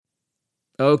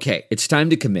Okay, it's time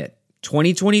to commit.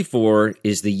 2024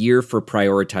 is the year for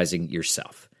prioritizing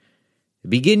yourself.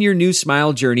 Begin your new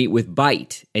smile journey with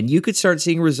Byte, and you could start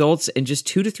seeing results in just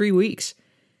 2 to 3 weeks.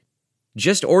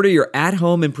 Just order your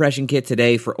at-home impression kit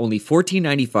today for only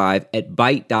 $14.95 at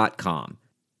Byte.com.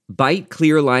 Byte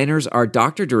clear liners are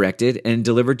doctor-directed and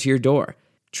delivered to your door.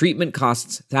 Treatment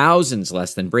costs thousands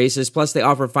less than braces, plus they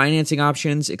offer financing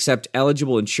options, accept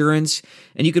eligible insurance,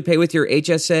 and you could pay with your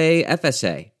HSA,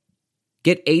 FSA.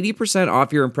 Get 80%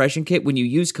 off your impression kit when you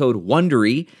use code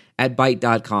WONDERY at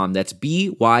Byte.com. That's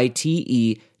BYTE.com.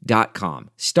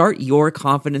 Start your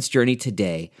confidence journey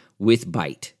today with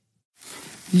Byte.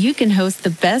 You can host the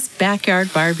best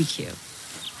backyard barbecue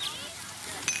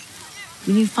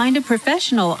when you find a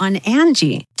professional on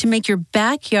Angie to make your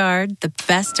backyard the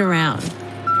best around.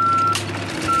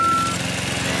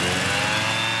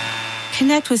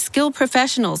 Connect with skilled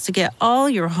professionals to get all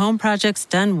your home projects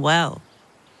done well.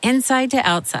 Inside to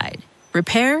outside,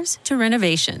 repairs to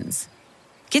renovations.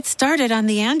 Get started on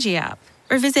the Angie app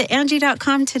or visit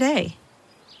Angie.com today.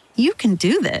 You can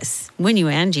do this when you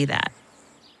Angie that.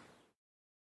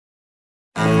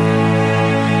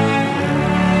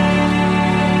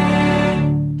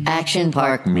 Action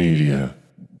Park Media.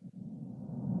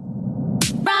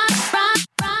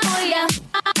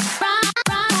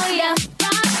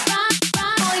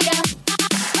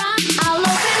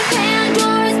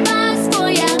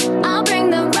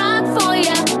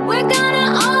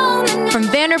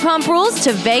 Vanderpump Rules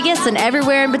to Vegas and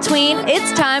everywhere in between,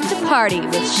 it's time to party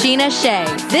with Sheena Shea.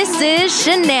 This is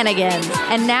Shenanigans.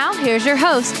 And now, here's your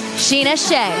host, Sheena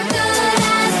Shea.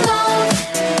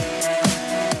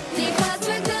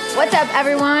 What's up,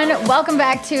 everyone? Welcome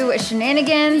back to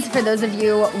Shenanigans. For those of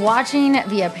you watching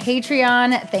via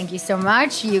Patreon, thank you so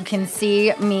much. You can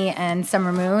see me and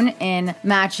Summer Moon in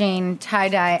matching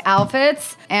tie-dye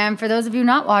outfits. And for those of you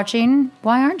not watching,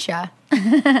 why aren't you?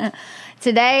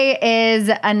 Today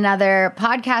is another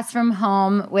podcast from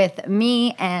home with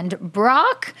me and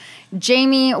Brock.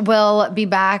 Jamie will be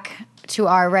back to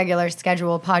our regular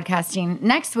schedule podcasting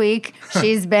next week.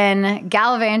 She's been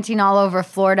gallivanting all over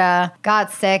Florida,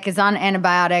 got sick, is on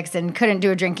antibiotics, and couldn't do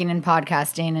a drinking and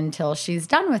podcasting until she's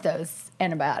done with those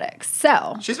antibiotics.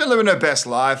 So she's been living her best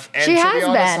life. And she has to be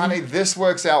honest, been. honey, this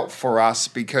works out for us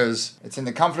because it's in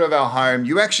the comfort of our home.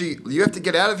 You have to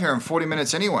get out of here in 40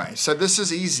 minutes anyway. So this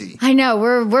is easy. I know.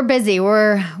 We're busy.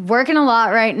 We're working a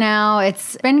lot right now.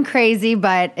 It's been crazy,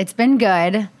 but it's been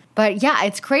good. But yeah,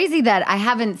 it's crazy that I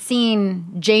haven't seen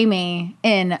Jamie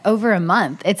in over a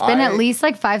month. It's been at least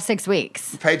like 5-6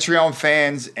 weeks. Patreon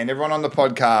fans and everyone on the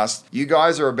podcast, you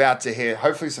guys are about to hear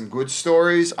hopefully some good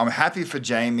stories. I'm happy for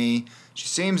Jamie. She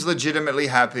seems legitimately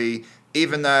happy,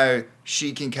 even though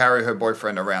she can carry her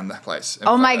boyfriend around the place.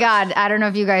 Oh my God. I don't know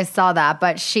if you guys saw that,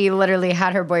 but she literally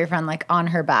had her boyfriend like on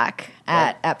her back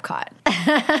at Epcot.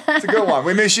 It's a good one.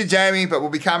 We miss you, Jamie, but we'll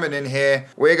be coming in here.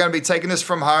 We're going to be taking this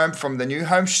from home, from the new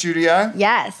home studio.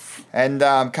 Yes. And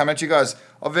coming at you guys.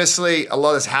 Obviously, a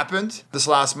lot has happened this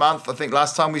last month. I think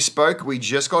last time we spoke, we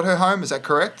just got her home. Is that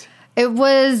correct? It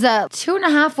was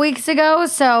 2.5 weeks ago.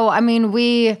 So, I mean,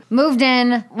 we moved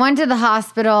in, went to the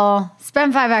hospital,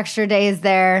 spent 5 extra days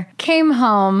there, came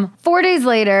home. 4 days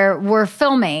later, we're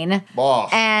filming. Oh.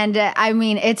 And, I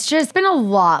mean, it's just been a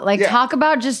lot. Like, talk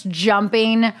about just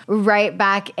jumping right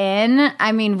back in.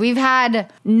 I mean, we've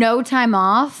had no time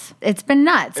off. It's been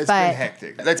nuts. It's been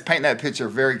hectic. Let's paint that picture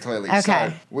very clearly. Okay.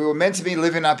 So, we were meant to be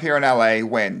living up here in LA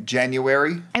when?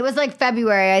 January? It was like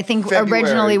February. I think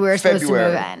originally we were supposed to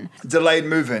move in. Delayed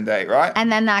move-in date, right?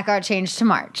 And then that got changed to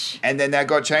March. And then that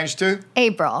got changed to?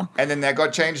 April. And then that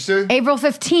got changed to? April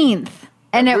 15th.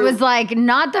 And it was like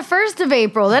not the 1st of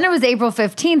April. Then it was April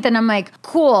 15th. And I'm like,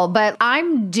 cool, but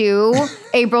I'm due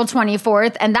April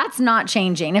 24th. And that's not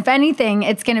changing. If anything,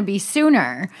 it's going to be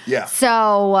sooner. Yeah.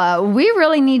 So we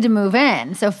really need to move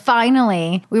in. So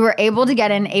finally, we were able to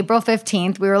get in April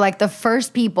 15th. We were like the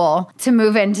first people to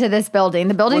move into this building.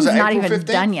 The building's not even 15th?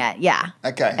 Done yet. Yeah.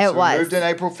 Okay. It was. We moved in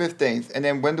April 15th. And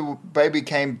then when the baby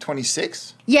came,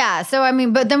 26th? Yeah. So, I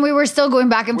mean, but then we were still going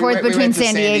back and forth between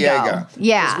San Diego.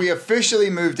 Yeah. Because we officially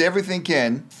moved everything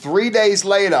in. 3 days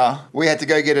later, we had to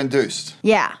go get induced.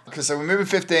 Yeah. Because so we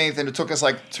moved 15th, and it took us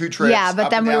like 2 trips. Yeah,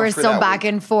 but then we were still back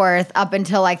and forth up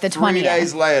until like the 20th. 3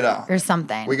 days later. Or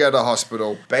something. We go to the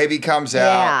hospital. Baby comes out.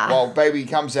 Yeah. Well, baby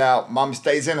comes out. Mum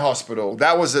stays in hospital.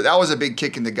 That was a big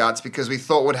kick in the guts because we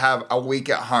thought we'd have a week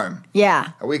at home. Yeah.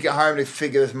 A week at home to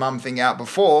figure this mum thing out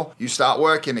before you start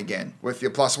working again with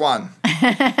your +1. Who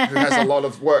has a lot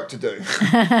of work to do.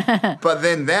 But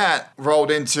then that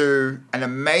rolled into an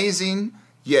amazing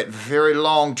yet very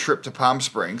long trip to Palm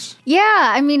Springs. Yeah,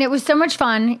 I mean, it was so much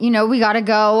fun. You know, we got to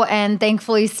go and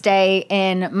thankfully stay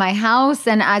in my house.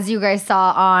 And as you guys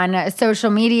saw on social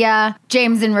media,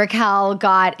 James and Raquel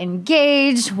got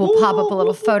engaged. We'll pop up a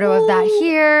little photo of that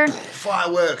here.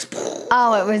 Fireworks.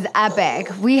 Oh, it was epic.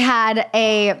 We had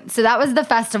so that was the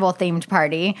festival themed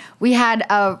party. We had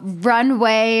a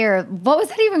runway, or what was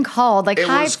that even called? Like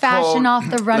high fashion off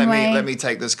the runway. Let me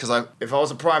take this, because if I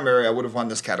was a primary, I would have won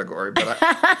this category, but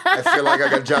I feel like I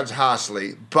got judged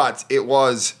harshly. But it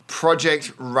was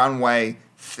Project Runway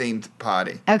themed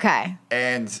party. Okay.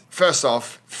 And first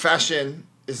off, fashion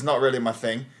is not really my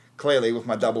thing, clearly, with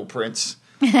my double prints.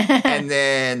 And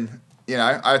then, you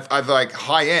know, I've like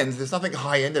high end. There's nothing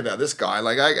high end about this guy.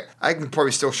 Like I can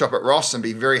probably still shop at Ross and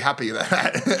be very happy with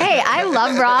that. Hey, I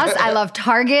love Ross. I love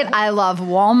Target. I love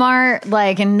Walmart.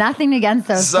 Like, and nothing against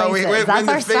those places. That's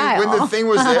our style. When the thing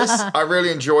was this, I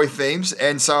really enjoy themes.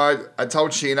 And so I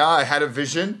told Sheena I had a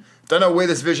vision. Don't know where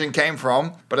this vision came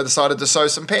from, but I decided to sew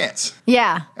some pants.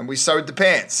 Yeah. And we sewed the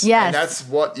pants. Yes. And that's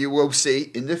what you will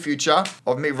see in the future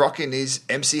of me rocking these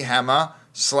MC Hammer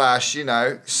 /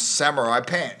 samurai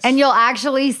pants. And you'll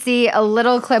actually see a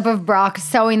little clip of Brock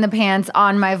sewing the pants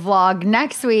on my vlog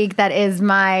next week. That is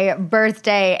my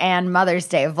birthday and Mother's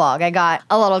Day vlog. I got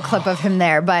a little clip of him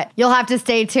there, but you'll have to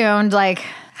stay tuned, like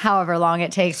however long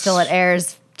it takes till it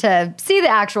airs, to see the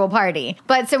actual party.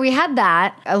 But so we had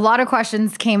that. A lot of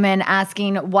questions came in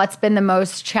asking what's been the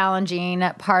most challenging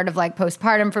part of like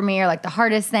postpartum for me, or like the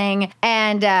hardest thing.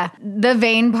 And the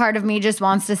vain part of me just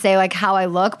wants to say like how I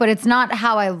look, but it's not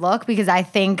how I look, because I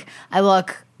think I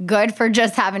look good for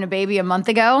just having a baby a month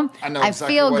ago. I know I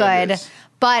exactly feel what good. it is.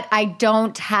 But I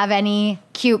don't have any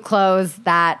cute clothes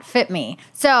that fit me.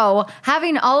 So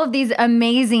having all of these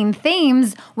amazing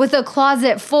themes with a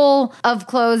closet full of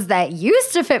clothes that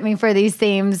used to fit me for these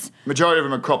themes. Majority of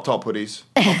them are crop top hoodies,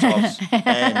 crop tops,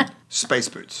 and space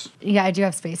boots. Yeah, I do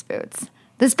have space boots.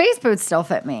 The space boots still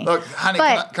fit me. Look, honey,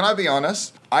 can I be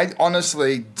honest? I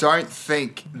honestly don't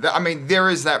think that. I mean,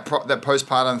 there is that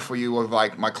postpartum for you of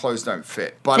like, my clothes don't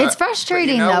fit. But it's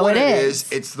frustrating, but you know though. what It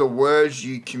is. It's the words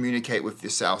you communicate with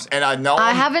yourselves. And I know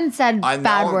I haven't said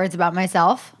bad words about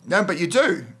myself. No, but you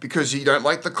do, because you don't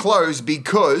like the clothes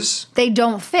because they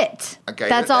don't fit. Okay,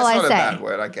 that's all I say. That's not a bad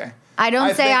word. Okay. I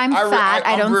don't say I'm fat.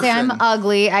 I don't say I'm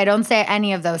ugly. I don't say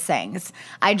any of those things.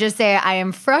 I just say I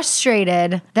am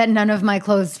frustrated that none of my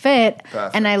clothes fit.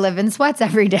 Perfect. And I live in sweats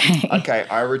every day. Okay,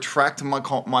 I retract my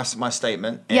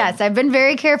statement. Yes, I've been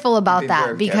very careful about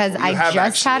that because I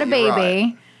just had a baby.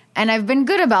 Right. And I've been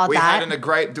good about that.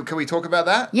 Can we talk about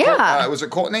that? Yeah. Was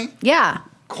it Courtney? Yeah.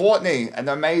 Courtney, an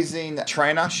amazing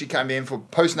trainer. She came in for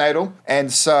postnatal. And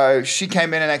so she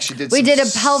came in and actually did We did a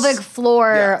pelvic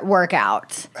floor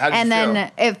workout. How did you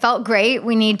then it felt great.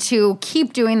 We need to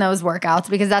keep doing those workouts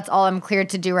because that's all I'm cleared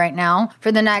to do right now.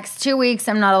 For the next 2 weeks,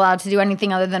 I'm not allowed to do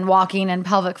anything other than walking and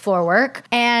pelvic floor work.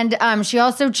 And she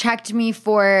also checked me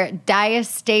for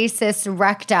diastasis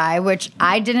recti, which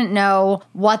I didn't know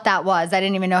what that was. I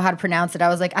didn't even know how to pronounce it. I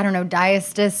was like, I don't know,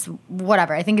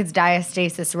 whatever. I think it's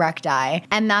diastasis recti.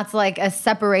 And that's like a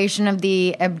separation of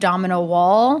the abdominal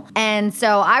wall. And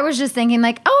so I was just thinking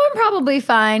like, oh, I'm probably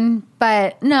fine.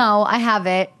 But no, I have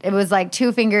it. It was like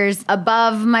 2 fingers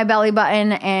above my belly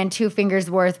button and 2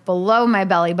 fingers worth below my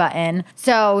belly button.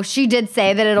 So she did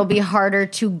say that it'll be harder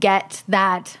to get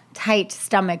that tight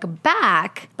stomach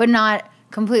back, but not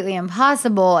completely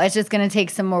impossible. It's just going to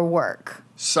take some more work.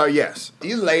 So yes,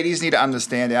 you ladies need to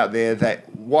understand out there that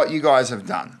what you guys have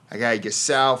done, okay,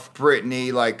 yourself,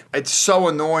 Brittany, like, it's so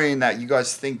annoying that you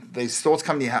guys think these thoughts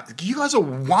come to your house. You guys are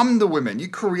Wonder Women. You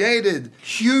created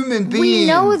human beings. We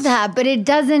know that, but it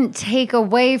doesn't take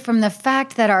away from the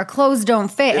fact that our clothes don't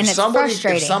fit, and it's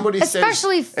frustrating.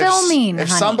 Especially filming, If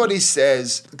honey. somebody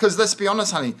says, because let's be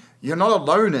honest, honey, you're not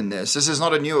alone in this. This is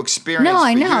not a new experience. No,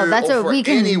 I know. You That's or what for we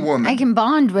can. Any woman. I can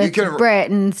bond with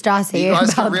Britt and Stassi. You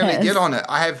guys about can really this. get on it.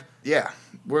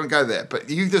 We won't go there, but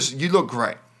you look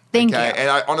great. Thank you. And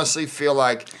I honestly feel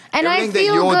like and everything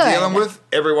that you're dealing with,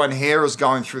 everyone here is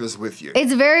going through this with you.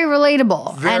 It's very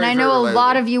relatable. And I know a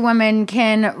lot of you women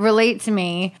can relate to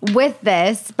me with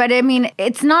this. But I mean,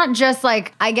 it's not just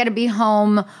like I get to be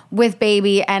home with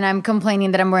baby and I'm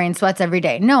complaining that I'm wearing sweats every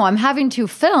day. No, I'm having to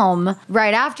film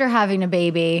right after having a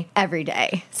baby every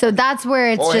day. So that's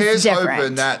where it's just different.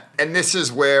 Hoping that, and this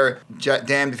is where,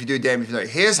 damned if you do, damned if you don't.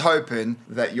 Here's hoping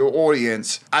that your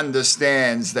audience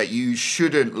understands that you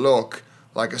shouldn't look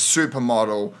like a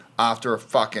supermodel after a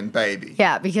fucking baby.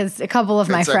 Yeah, because a couple of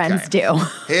my It's friends okay. do.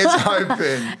 Here's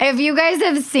hoping. If you guys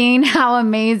have seen how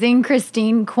amazing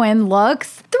Christine Quinn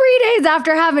looks, 3 days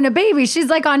after having a baby, she's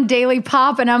like on Daily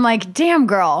Pop, and I'm like, damn,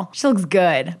 girl, she looks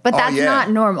good. But that's yeah. not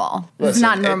normal. It's Listen,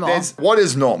 not normal. What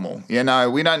is normal? You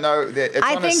know, we don't know. It's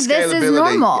I on think a this is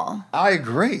scalability. normal. I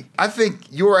agree. I think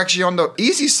you're actually on the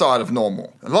easy side of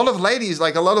normal. A lot of ladies,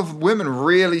 like a lot of women,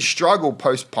 really struggle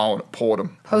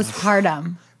postpartum.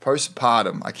 Postpartum.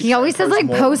 He always says like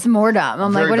post-mortem.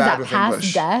 I'm like, Very what is bad that, with past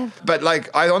English. death? But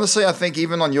like, I think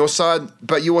even on your side,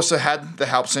 but you also had the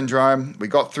HELP syndrome. We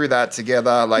got through that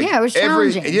together. Like, Yeah, it was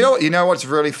challenging. You know what's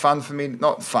really fun for me?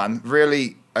 Not fun,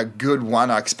 really a good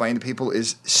one I explain to people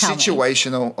is Tell me.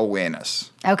 situational awareness.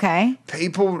 Okay.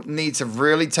 People need to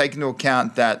really take into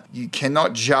account that you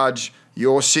cannot judge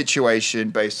your situation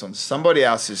based on somebody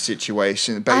else's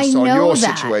situation, based on know your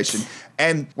that. situation.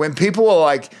 And when people are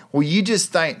like, well, you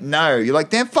just don't know, you're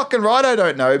like, damn fucking right I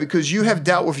don't know, because you have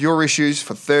dealt with your issues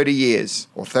for 30 years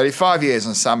or 35 years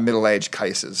in some middle-aged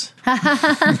cases.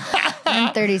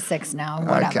 I'm 36 now.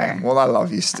 Whatever. Okay, well, I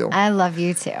love you still. I love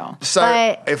you too. So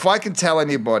but if I can tell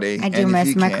anybody, I do and if miss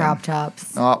you my can, crop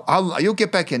tops. you'll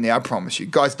get back in there, I promise you.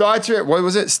 Guys, dietary, what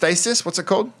was it? Stasis? What's it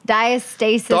called?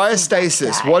 Diastasis.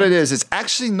 Diastasis. What it is, it's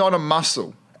actually not a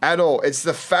muscle at all. It's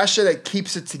the fascia that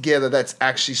keeps it together that's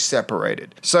actually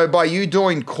separated. So by you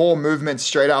doing core movements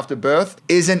straight after birth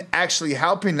isn't actually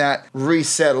helping that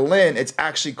resettle in. It's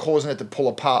actually causing it to pull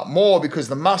apart more because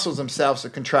the muscles themselves are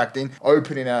contracting,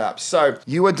 opening it up. So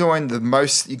you are doing the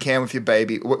most you can with your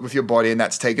baby, with your body, and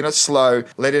that's taking it slow,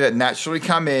 letting it naturally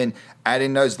come in,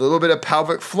 adding those little bit of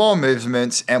pelvic floor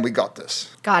movements, and we got this.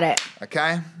 Got it.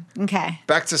 Okay? Okay.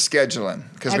 Back to scheduling,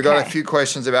 because we got a few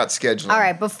questions about scheduling. All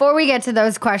right. Before we get to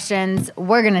those questions,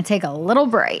 we're going to take a little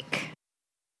break.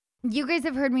 You guys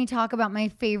have heard me talk about my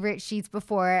favorite sheets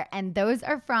before, and those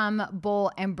are from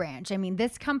Boll and Branch. I mean,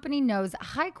 this company knows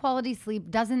high quality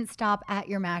sleep doesn't stop at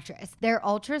your mattress. Their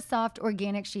ultra soft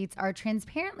organic sheets are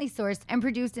transparently sourced and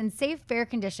produced in safe, fair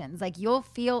conditions. Like, you'll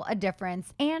feel a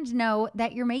difference and know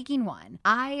that you're making one.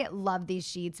 I love these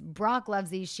sheets. Brock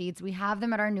loves these sheets. We have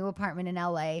them at our new apartment in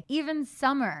LA. Even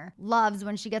Summer loves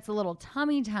when she gets a little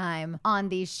tummy time on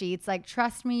these sheets. Like,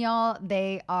 trust me, y'all,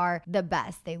 they are the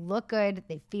best. They look good.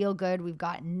 They feel good. We've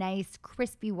got nice,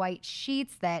 crispy white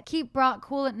sheets that keep Brock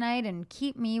cool at night and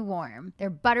keep me warm. They're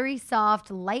buttery soft,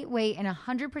 lightweight, and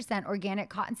 100% organic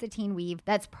cotton sateen weave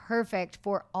that's perfect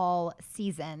for all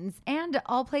seasons and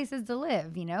all places to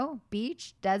live, you know,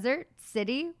 beach, desert,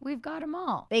 city, we've got them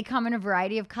all. They come in a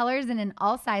variety of colors and in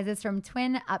all sizes from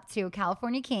twin up to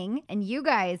California King, and you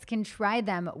guys can try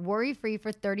them worry-free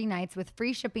for 30 nights with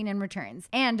free shipping and returns.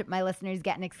 And my listeners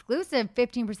get an exclusive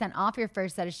 15% off your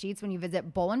first set of sheets when you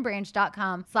visit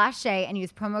bollandbranch.com/Shay and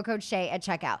use promo code Shay at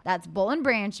checkout. That's Boll and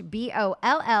Branch,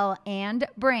 BOLL and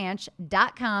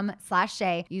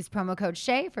branch.com/Shay. Use promo code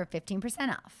Shay for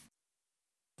 15% off.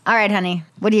 All right, honey,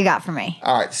 what do you got for me?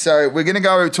 All right, so we're going to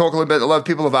go talk a little bit. A lot of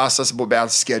people have asked us about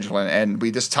scheduling, and we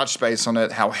just touched base on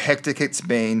it, how hectic it's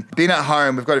been. Being at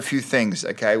home, we've got a few things,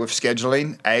 okay, with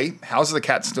scheduling. How's the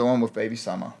cats doing with baby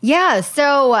Summer? Yeah,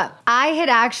 so I had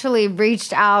actually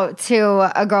reached out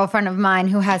to a girlfriend of mine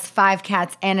who has 5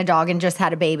 cats and a dog and just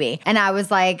had a baby. And I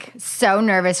was like so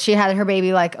nervous. She had her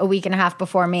baby like a week and a half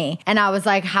before me. And I was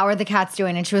like, how are the cats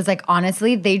doing? And she was like,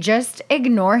 honestly, they just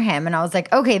ignore him. And I was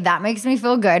like, okay, that makes me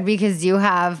feel good because you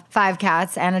have 5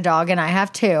 cats and a dog and I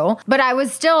have 2. But I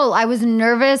was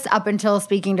nervous up until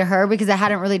speaking to her because I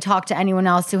hadn't really talked to anyone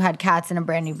else who had cats and a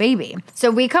brand new baby. So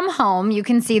we come home. You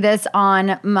can see this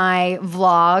on my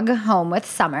vlog, Home with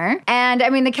Summer. And I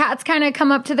mean, the cats kind of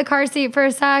come up to the car seat for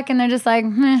a sec and they're just like,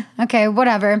 okay,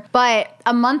 whatever. But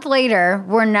a month later,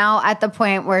 we're now at the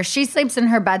point where she sleeps in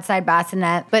her bedside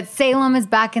bassinet, but Salem is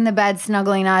back in the bed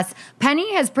snuggling us.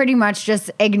 Penny has pretty much just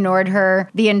ignored her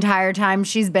the entire time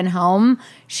she's been home.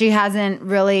 She hasn't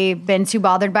really been too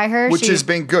bothered by her. Which has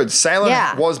been good.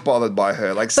 Salem was bothered by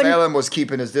her. Like, Salem was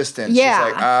keeping his distance. Yeah.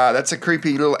 She's like, that's a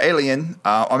creepy little alien.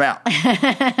 I'm out.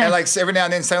 And like every now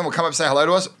and then, Salem will come up and say hello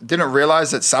to us. Didn't realize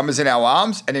that Summer's in our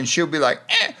arms. And then she'll be like,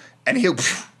 and he'll...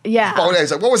 Yeah.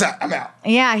 He's like, what was that? I'm out.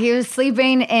 Yeah, he was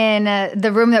sleeping in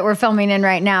the room that we're filming in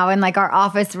right now, in like our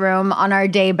office room on our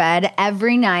day bed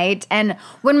every night. And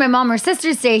when my mom or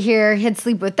sister stay here, he'd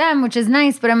sleep with them, which is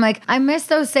nice. But I'm like, I miss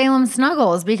those Salem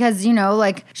snuggles because, you know,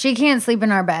 like she can't sleep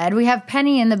in our bed. We have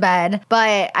Penny in the bed,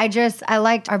 but I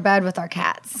liked our bed with our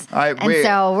cats.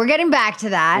 So we're getting back to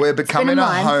that. We're becoming a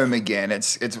home again.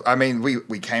 I mean,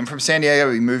 we came from San Diego.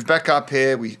 We moved back up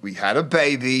here. We had a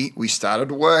baby. We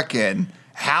started working.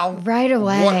 How? Right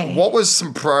away. What was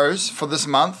some pros for this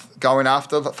month going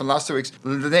after for the last 2 weeks?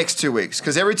 The next 2 weeks.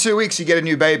 Because every 2 weeks you get a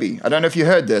new baby. I don't know if you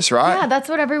heard this, right? Yeah, that's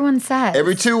what everyone says.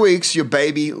 Every 2 weeks, your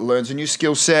baby learns a new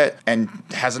skill set and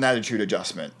has an attitude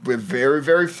adjustment. We're very,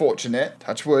 very fortunate,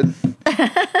 touch wood,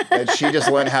 that she just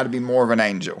learned how to be more of an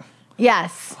angel.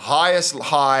 Yes. Highest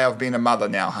high of being a mother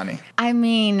now, honey. I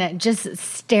mean, just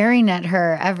staring at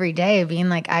her every day, being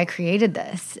like, I created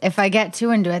this. If I get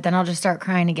too into it, then I'll just start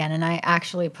crying again. And I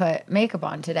actually put makeup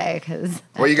on today because.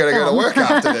 Well, you got to go to work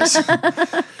after this.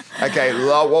 Okay,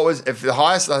 what was, if the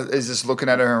highest is just looking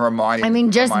at her and reminding. I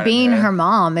mean, just being her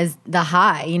mom is the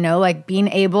high, like being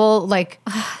able,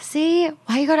 see,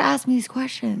 why you got to ask me these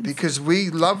questions? Because we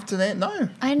love to know.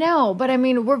 I know, but I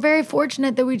mean, we're very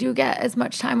fortunate that we do get as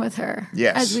much time with her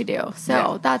as we do.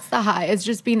 So that's the high, is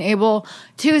just being able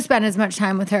to spend as much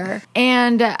time with her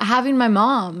and having my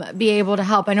mom be able to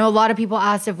help. I know a lot of people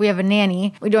asked if we have a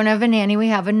nanny. We don't have a nanny. We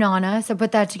have a nana. So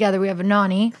put that together. We have a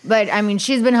nanny. But I mean,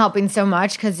 she's been helping so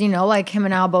much because, him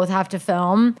and I both have to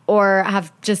film or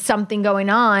have just something going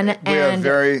on.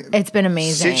 It's been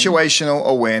amazing. Situational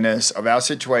awareness of our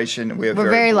situation. We're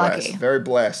very blessed, lucky. Very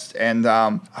blessed. And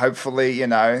hopefully,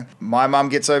 my mom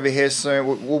gets over here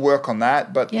soon. We'll work on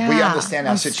that. But we understand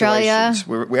our situations.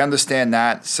 We understand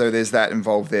that. So there's that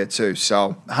involved there too.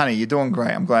 So, honey, you're doing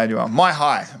great. I'm glad you are. My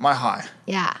high.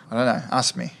 Yeah. I don't know.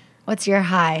 Ask me. What's your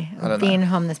high of being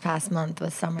home this past month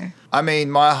with Summer? I mean,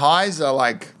 my highs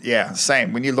are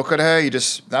same. When you look at her,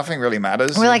 nothing really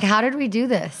matters. We're like, how did we do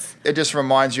this? It just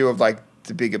reminds you of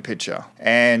the bigger picture.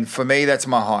 And for me, that's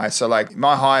my high. So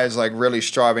my high is really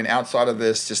striving outside of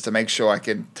this just to make sure I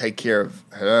can take care of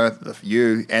her,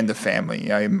 you, and the family.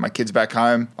 My kids back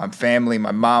home, my family,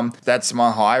 my mum. That's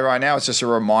my high right now. It's just a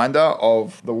reminder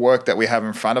of the work that we have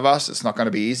in front of us. It's not going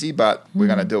to be easy, but we're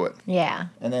going to do it. Yeah.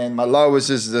 And then my low is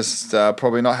just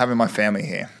probably not having my family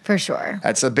here. For sure.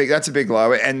 That's a big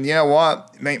low. And you know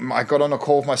what? I got on a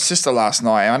call with my sister last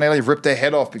night. I nearly ripped her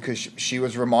head off because she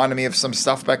was reminding me of some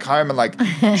stuff back home and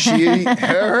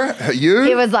you.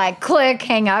 He was like, click,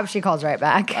 hang up. She calls right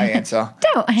back. I answer.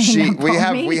 Don't hang up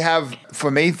on me. We have,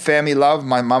 for me, family love,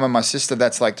 my mum and my sister,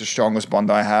 that's the strongest bond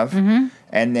I have. Mm-hmm.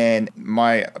 And then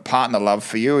my partner love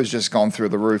for you has just gone through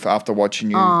the roof after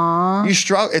watching you. Aww. You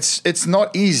struggle. It's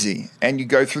not easy. And you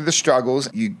go through the struggles.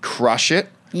 You crush it.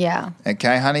 Yeah.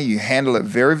 Okay, honey? You handle it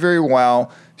very, very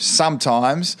well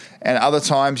sometimes, and other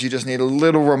times you just need a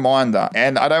little reminder.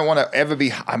 And I don't want to ever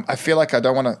be, I feel like I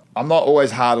don't want to, I'm not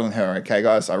always hard on her, okay,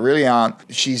 guys? I really aren't.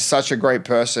 She's such a great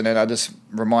person, and I just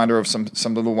remind her of some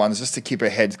little ones just to keep her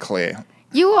head clear.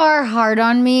 You are hard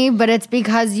on me, but it's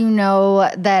because you know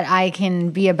that I can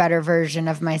be a better version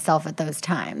of myself at those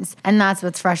times. And that's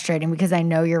what's frustrating, because I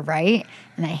know you're right,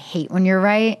 and I hate when you're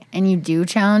right, and you do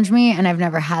challenge me, and I've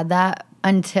never had that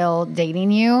until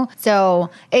dating you. So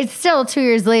it's still 2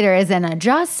 years later is an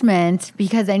adjustment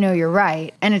because I know you're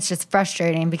right. And it's just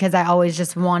frustrating because I always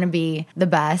just want to be the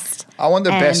best. I want the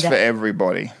best for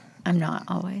everybody. I'm not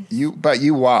always. But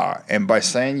you are. And by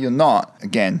saying you're not,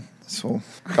 again, so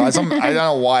guys, I don't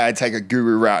know why I take a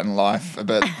guru route in life,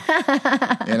 but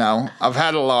I've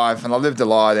had a life and I lived a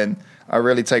lot, and I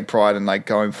really take pride in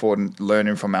going forward and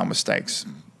learning from our mistakes.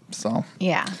 So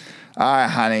yeah. All right,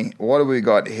 honey, what do we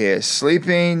got here?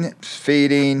 Sleeping,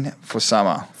 feeding for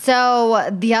Summer. So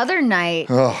the other night,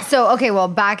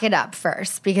 back it up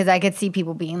first, because I could see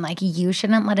people being like, you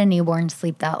shouldn't let a newborn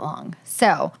sleep that long.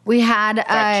 So we had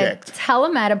a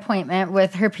telemed appointment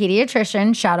with her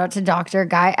pediatrician. Shout out to Dr.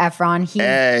 Guy Efron.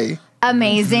 He's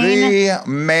amazing. The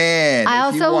man. I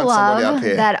also love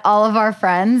that all of our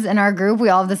friends in our group, we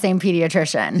all have the same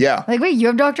pediatrician. Yeah. Wait, you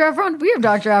have Dr. Efron? We have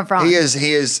Dr. Efron.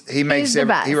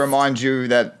 He reminds you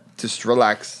that just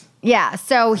relax. Yeah,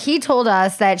 so he told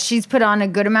us that she's put on a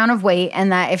good amount of weight,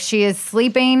 and that if she is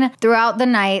sleeping throughout the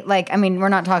night, we're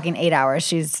not talking 8 hours.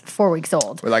 She's 4 weeks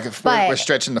old. We're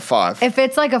stretching to 5. If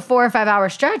it's a 4 or 5 hour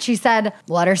stretch, he said,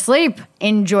 let her sleep.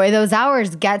 Enjoy those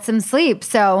hours. Get some sleep.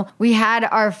 So we had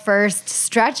our first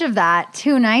stretch of that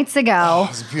 2 nights ago. Oh, it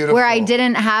was beautiful. Where I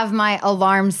didn't have my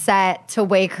alarm set to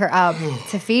wake her up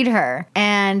to feed her.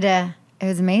 And it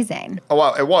was amazing. Oh,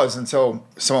 well, it was until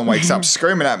someone wakes up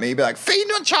screaming at me, be like, feed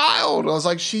your child. I was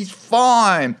like, she's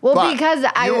fine. Well, but because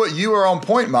you were on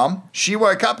point, Mum. She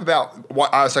woke up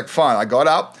I was like, fine. I got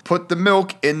up, put the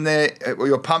milk in there,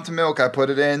 your pumped milk, I put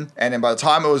it in. And then by the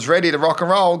time it was ready to rock and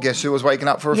roll, guess who was waking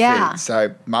up for a feed?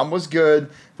 So Mum was good.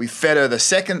 We fed her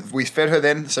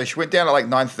then. So she went down at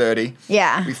 9:30.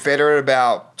 Yeah. We fed her at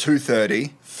about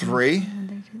 2:30, 3.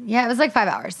 Yeah, it was 5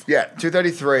 hours. Yeah,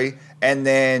 2:33. And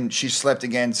then she slept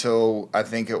again till I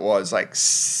think it was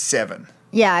 7.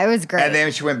 Yeah, it was great. And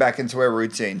then she went back into her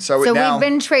routine. So we've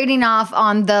been trading off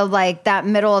on the that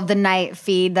middle of the night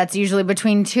feed that's usually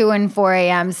between 2 and 4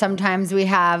 a.m. Sometimes we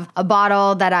have a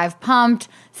bottle that I've pumped.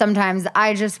 Sometimes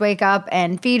I just wake up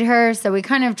and feed her. So we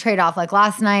kind of trade off. Like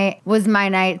last night was my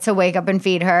night to wake up and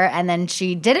feed her. And then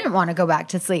she didn't want to go back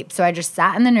to sleep. So I just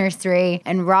sat in the nursery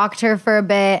and rocked her for a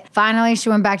bit. Finally, she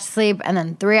went back to sleep. And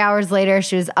then 3 hours later,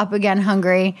 she was up again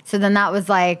hungry. So then that was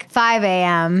 5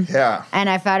 a.m. Yeah. And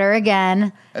I fed her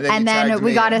again. And then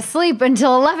we got to sleep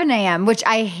until 11 a.m., which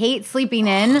I hate sleeping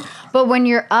in. But when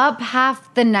you're up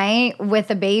half the night with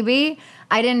a baby,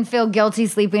 I didn't feel guilty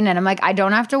sleeping in. I'm like, I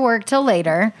don't have to work till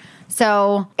later,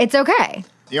 so it's okay.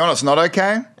 You know what's not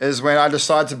okay is when I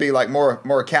decide to be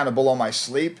more accountable on my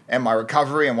sleep and my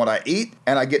recovery and what I eat,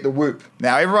 and I get the Whoop.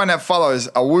 Now, everyone that follows,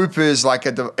 a Whoop is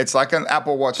it's like an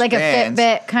Apple Watch like band. A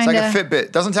Fitbit, kind of. It's like a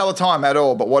Fitbit. Doesn't tell the time at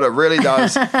all, but what it really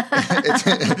does,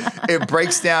 it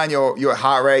breaks down your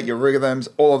heart rate, your rhythms,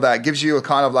 all of that. It gives you a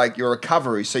kind of your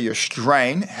recovery. So your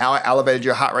strain, how elevated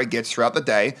your heart rate gets throughout the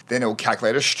day, then it will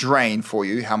calculate a strain for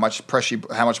you, how much pressure,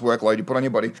 how much workload you put on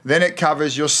your body. Then it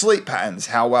covers your sleep patterns,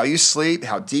 how well you sleep,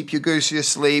 how deep you go to your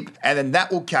sleep, and then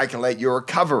that will calculate your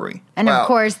recovery. And of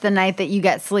course, the night that you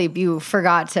get sleep, you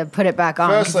forgot to put it back on.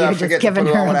 Firstly, I forget to put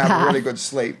it on when I have a really good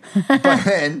sleep. But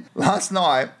then, last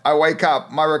night, I wake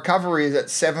up, my recovery is at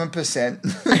 7%.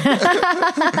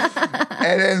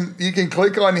 And then you can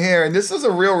click on here, and this is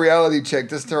a real reality check,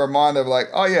 just to remind of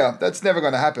oh yeah, that's never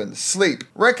going to happen. Sleep.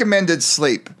 Recommended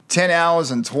sleep. 10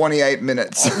 hours and 28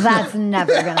 minutes. That's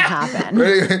never going to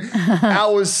happen.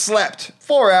 Hours slept.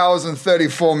 4 hours and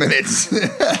 34 minutes.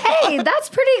 Hey, that's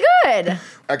pretty good.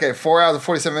 Okay, 4 hours and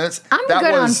 47 minutes. I'm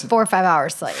good on 4 or 5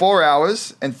 hours sleep. 4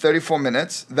 hours and 34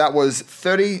 minutes. That was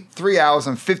 33 hours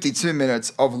and 52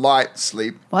 minutes of light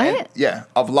sleep. What? And,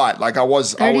 of light.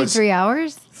 33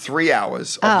 hours? 3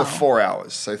 hours of the 4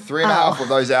 hours. So 3.5 of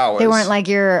those hours. They weren't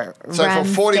your So REM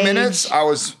for 40 stage. minutes,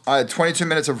 I had 22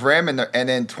 minutes of REM and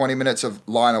then 20 minutes of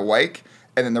lying awake.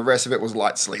 And then the rest of it was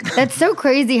light sleep. That's so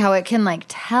crazy how it can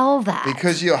tell that.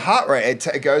 Because your heart rate,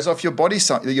 it goes off your body.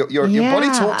 Your body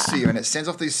talks to you and it sends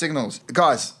off these signals.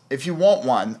 Guys, if you want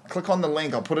one, click on the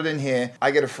link. I'll put it in here.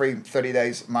 I get a free 30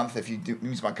 days month if you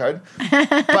use my code.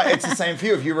 But it's the same for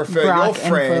you. If you refer your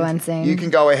friend, you can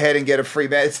go ahead and get a free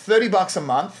band. It's $30 a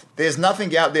month. There's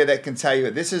nothing out there that can tell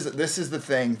you. This is the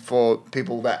thing for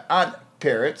people that aren't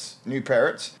parents, new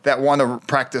parents, that want to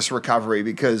practice recovery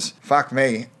because, fuck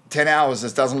me, 10 hours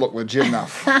just doesn't look legit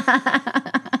enough.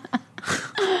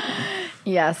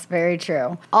 Yes, very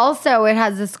true. Also, it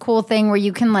has this cool thing where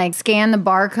you can scan the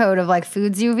barcode of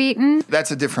foods you've eaten. That's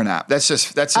a different app. That's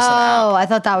just an app. Oh, I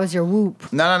thought that was your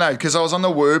Whoop. No, because I was on the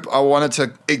Whoop.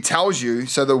 It tells you,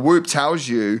 so the Whoop tells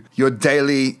you your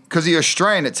daily, because of your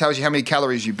strain, it tells you how many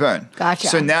calories you burn. Gotcha.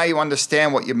 So now you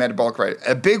understand what your metabolic rate is.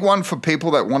 A big one for people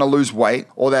that want to lose weight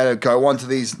or that go onto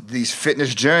these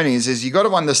fitness journeys is you got to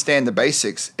understand the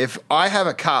basics. If I have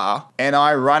a car and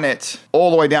I run it all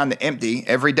the way down to empty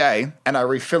every day and I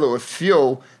refill it with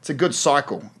fuel, it's a good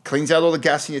cycle. Cleans out all the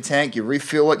gas in your tank, you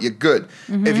refill it, you're good.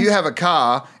 Mm-hmm. If you have a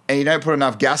car and you don't put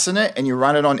enough gas in it and you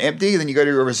run it on empty, then you go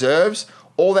to your reserves,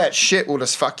 all that shit will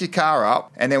just fuck your car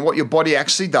up. And then what your body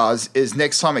actually does is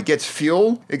next time it gets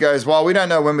fuel, it goes, well, we don't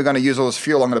know when we're going to use all this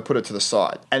fuel. I'm going to put it to the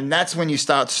side. And that's when you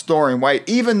start storing weight,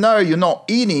 even though you're not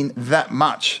eating that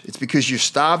much. It's because you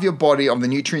starve your body of the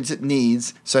nutrients it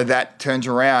needs. So that turns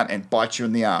around and bites you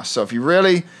in the ass. So if you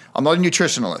really, I'm not a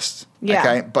nutritionalist. Yeah.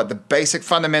 Okay. But the basic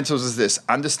fundamentals is this: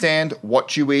 understand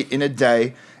what you eat in a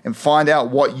day and find out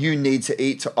what you need to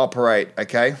eat to operate.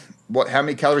 Okay. How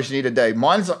many calories you need a day?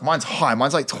 Mine's high.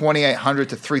 Mine's 2,800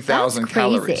 to 3,000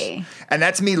 calories. And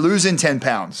that's me losing 10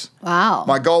 pounds. Wow.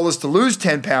 My goal is to lose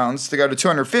 10 pounds to go to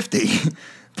 250.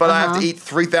 But I have to eat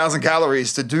 3,000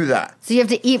 calories to do that. So you have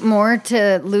to eat more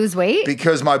to lose weight?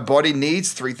 Because my body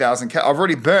needs 3,000 calories. I've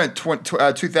already burnt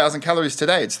 2,000 calories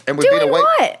today. And we've Doing been awake,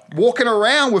 what? walking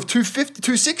around with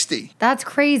 260. That's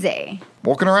crazy.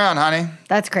 Walking around, honey.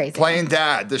 That's crazy. Playing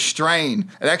dad, the strain.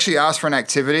 It actually asked for an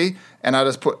activity, and I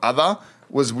just put other.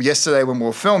 Was yesterday when we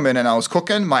were filming and I was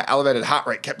cooking, my elevated heart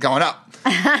rate kept going up.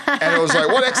 And it was like,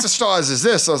 what exercise is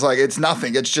this? I was like, it's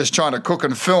nothing. It's just trying to cook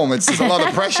and film. It's a lot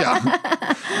of pressure.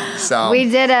 So we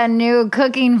did a new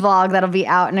cooking vlog that'll be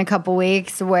out in a couple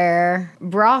weeks where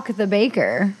Brock the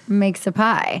baker makes a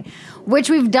pie, which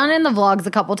we've done in the vlogs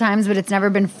a couple times, but it's never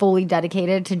been fully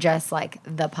dedicated to just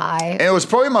the pie. And it was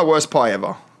probably my worst pie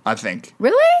ever, I think.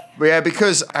 Really? Yeah,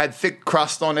 because I had thick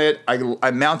crust on it. I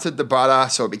melted the butter,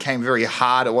 so it became very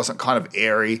hard. It wasn't kind of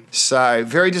airy. So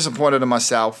very disappointed in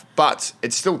myself, but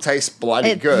it still tastes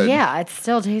bloody good. Yeah, it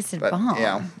still tasted bomb.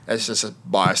 Yeah, it's just a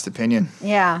biased opinion.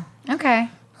 Yeah. Okay.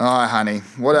 All right, honey.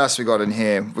 What else we got in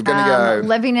here? We're going to go.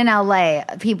 Living in LA,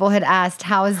 people had asked,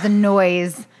 how is the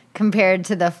noise compared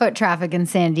to the foot traffic in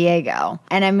San Diego?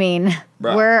 And I mean,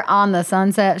 Right. we're on the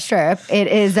Sunset Strip. It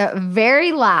is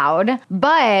very loud,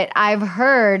 but I've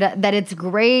heard that it's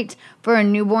great for a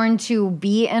newborn to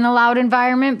be in a loud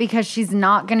environment because she's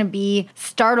not going to be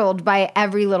startled by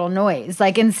every little noise.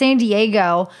 Like in San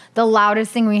Diego, the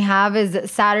loudest thing we have is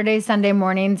Saturday, Sunday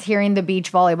mornings hearing the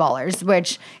beach volleyballers,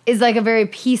 which is like a very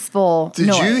peaceful Did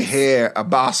noise. you hear a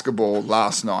basketball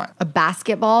last night? A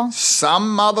basketball?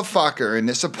 Some motherfucker in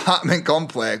this apartment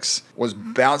complex was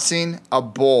bouncing a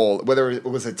ball, whether it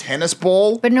was a tennis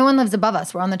ball But no one lives above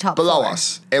us. We're on the top below floor.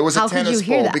 us. It was How a could you tennis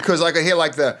hear ball that? because like I hear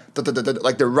like the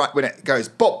right when it goes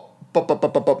bop bop bop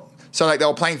bop bop bop. So like they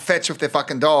were playing fetch with their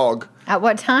fucking dog. At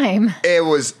what time? It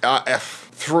was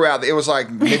throughout. It was like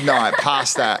midnight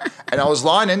past that, and I was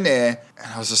lying in there,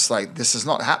 and I was just like, "This is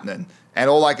not happening." And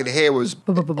all I could hear was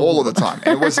all of the time.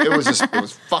 And it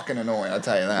was fucking annoying. I'll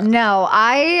tell you that. No,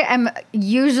 I am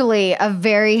usually a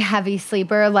very heavy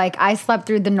sleeper. Like I slept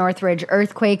through the Northridge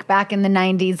earthquake back in the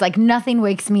 90s. Like nothing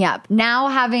wakes me up. Now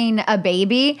having a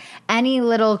baby, any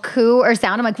little coo or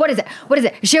sound, I'm like, what is it? What is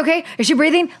it? Is she okay? Is she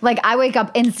breathing? Like I wake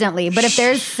up instantly. But if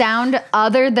there's sound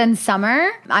other than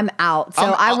Summer, I'm out. So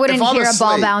I wouldn't if I'm hear a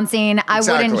ball asleep- bouncing. I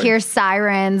wouldn't Exactly. hear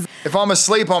sirens. If I'm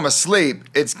asleep, I'm asleep.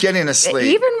 It's getting asleep.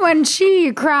 Even when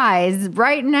she cries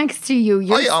right next to you,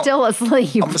 you're yeah, still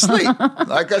asleep. I'm asleep.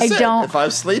 Like I said, don't- if I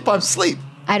sleep, I'm asleep.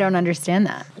 I don't understand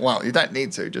that. Well, you don't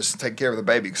need to. Just take care of the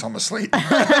baby because I'm asleep.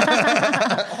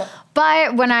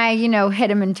 But when I, hit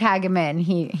him and tag him in,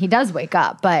 he does wake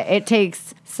up. But it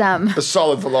takes some A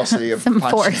solid velocity of some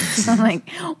punching. force to like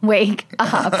wake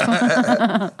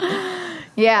up.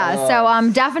 Yeah,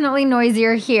 so definitely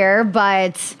noisier here,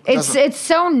 but it's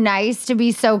so nice to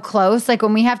be so close. Like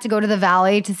when we have to go to the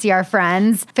valley to see our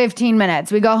friends, 15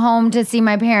 minutes. We go home to see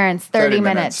my parents, 30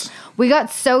 minutes. We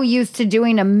got so used to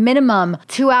doing a minimum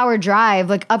 2-hour drive,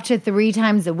 like up to 3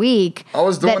 times a week. I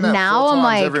was doing that now 4 I'm times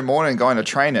like, every morning going to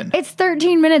training. it's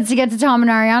 13 minutes to get to Tom and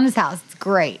Ariana's house. It's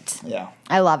great. Yeah.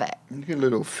 I love it. Look at your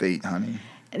little feet, honey.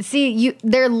 See,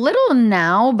 they're little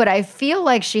now, but I feel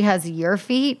like she has your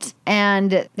feet,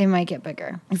 and they might get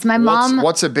bigger. It's my mom.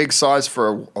 What's a big size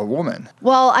for a woman?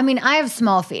 Well, I mean, I have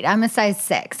small feet. I'm a size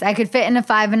 6. I could fit in a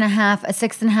 5.5. A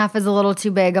 6.5 is a little too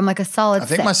big. I'm like a solid I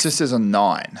think 6. my sister's a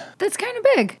 9. That's kind of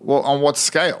big. Well, on what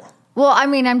scale? Well, I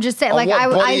mean, I'm just saying, On like, what I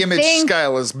body image think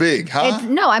scale is big, huh?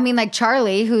 no, I mean, like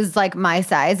Charlie, who's like my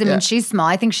size. I mean, Yeah. she's small.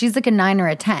 I think she's like a 9 or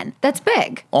a 10. That's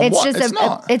big. On It's what? just It's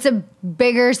not. it's a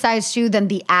bigger size shoe than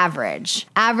the average.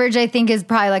 Average, I think, is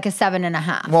probably like a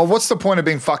 7.5. Well, what's the point of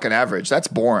being fucking average? That's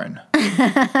boring.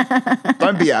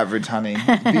 Don't be average, honey.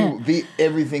 Be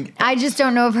everything. I just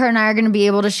don't know if her and I are going to be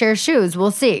able to share shoes. We'll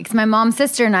see. Because my mom,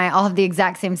 sister, and I all have the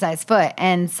exact same size foot.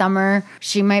 And Summer,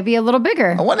 she might be a little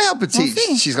bigger. I wonder how petite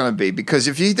see. she's going to be, because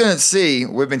if you didn't see,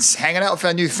 we've been hanging out with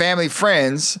our new family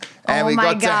friends, and Oh we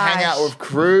my got to hang gosh. out with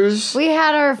Cruz. We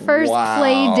had our first Wow.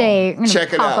 play date. I'm gonna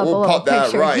Check it pop out. up a We'll little pop that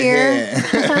picture right here.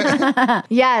 here.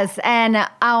 Yes, and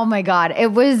oh my God,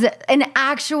 it was an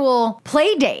actual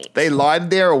play date. They lied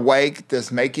there awake,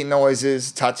 just making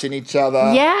noises, touching each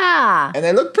other. Yeah, And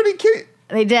they look pretty cute.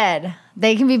 they did.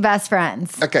 They can be best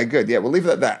friends. Okay, good. Yeah, we'll leave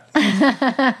it at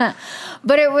that.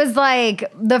 But it was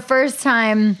like the first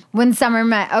time when Summer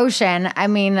met Ocean. I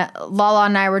mean, Lala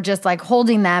and I were just like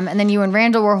holding them, and then you and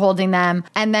Randall were holding them,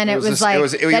 and then it was just- like you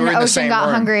were then in the Ocean same got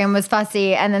room. hungry and was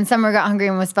fussy, and then Summer got hungry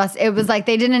and was fussy. It was like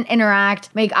they didn't interact,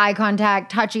 make eye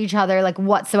contact, touch each other like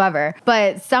whatsoever.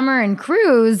 But Summer and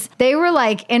Cruz, they were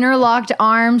like interlocked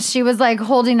arms. She was like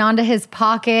holding onto his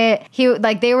pocket.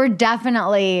 They were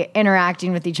definitely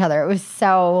interacting with each other. It was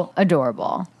so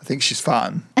adorable. I think she's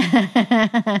fun.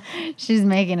 She's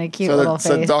making a cute little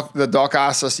face. The doc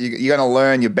asked us, you're going to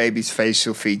learn your baby's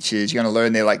facial features. You're going to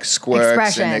learn their like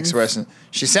squirts and expressions.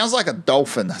 She sounds like a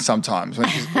dolphin sometimes.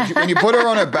 When you put her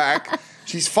on her back,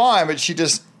 she's fine, but she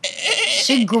just...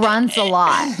 She grunts a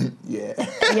lot. Yeah.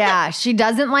 Yeah, she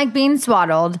doesn't like being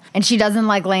swaddled, and she doesn't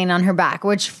like laying on her back,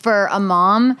 which for a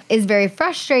mom is very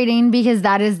frustrating because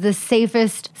that is the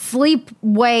safest sleep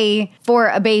way for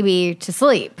a baby to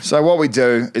sleep. So what we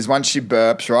do is once she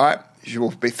burps, right? She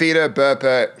will feed her, burp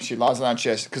her. She lies on her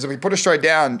chest. Because if we put her straight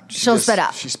down, She'll spit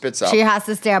up. She spits up. She has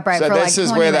to stay upright So for like this 20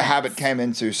 is where the minutes. habit came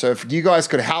into. So if you guys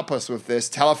could help us with this,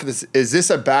 tell us is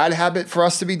this a bad habit for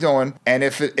us to be doing, and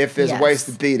if there's Yes. ways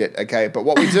to beat it, okay? But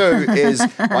what we do is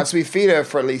once we feed her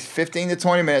for at least 15 to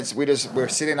 20 minutes, we're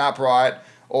sitting upright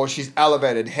or she's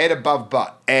elevated, head above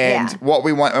butt. And Yeah. what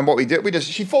we want and what we do,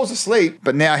 she falls asleep.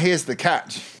 But now here's the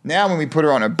catch. Now when we put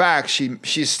her on her back,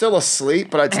 she's still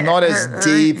asleep, but it's not as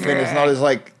deep and it's not as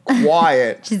like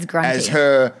quiet She's grunty.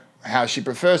 as how she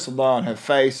prefers to lie on her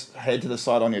face, head to the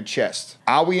side on your chest.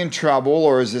 Are we in trouble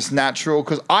or is this natural?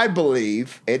 Because I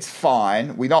believe it's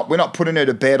fine. We're not putting her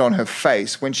to bed on her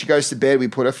face. When she goes to bed, we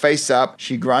put her face up.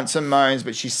 She grunts and moans,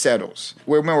 but she settles.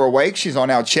 When we're awake, she's on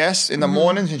our chest in the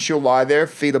mornings and she'll lie there,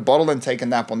 feed a bottle and take a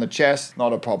nap on the chest.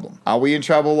 Not a problem. Are we in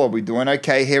trouble? Are we doing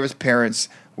okay here as parents?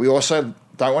 We also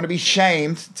don't want to be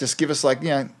shamed. Just give us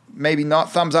maybe not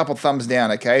thumbs up or thumbs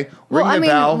down, okay? Well, Ring the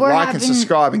bell, we're like and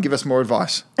subscribe, and give us more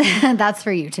advice. That's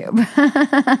for YouTube.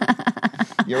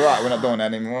 You're right, we're not doing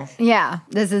that anymore. Yeah,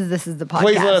 this is the podcast.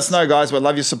 Please let us know, guys. We'd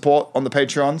love your support on the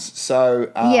Patreons.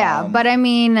 So Yeah, but I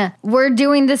mean, we're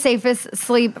doing the safest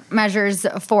sleep measures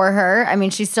for her. I mean,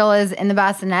 she still is in the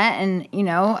bassinet, and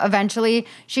eventually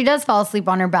she does fall asleep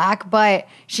on her back, but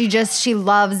she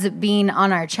loves being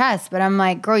on our chest. But I'm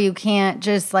like, girl, you can't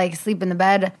just like sleep in the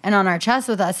bed and on our chest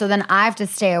with us. So then I have to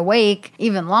stay awake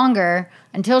even longer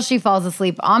until she falls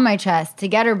asleep on my chest to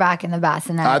get her back in the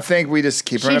bassinet. I think we just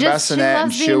keep her in a She bassinet and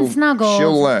loves being snuggled.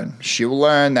 she'll learn. She'll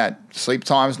learn that sleep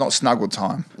time is not snuggle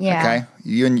time. Yeah. Okay?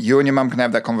 You and your mum can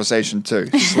have that conversation too.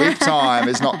 Sleep time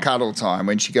is not cuddle time.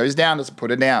 When she goes down, just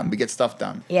put her down. We get stuff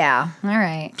done. Yeah, all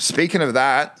right. Speaking of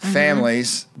that,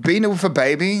 families, being with a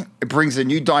baby, it brings a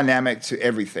new dynamic to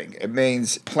everything. It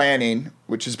means planning,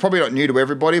 which is probably not new to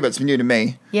everybody, but it's new to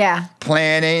me. Yeah.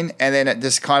 Planning, and then it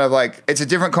just kind of like, it's a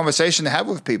different conversation to have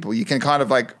with people. You can kind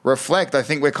of like reflect. I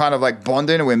think we're kind of like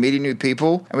bonding and we're meeting new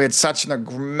people, and we had such an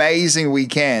amazing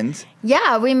weekend.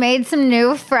 Yeah, we made some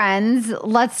new friends.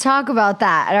 Let's talk about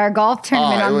that at our golf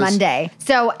tournament on Monday.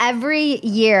 So every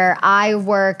year I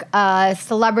work a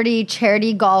celebrity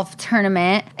charity golf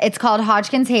tournament. It's called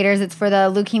Hodgkin's Haters. It's for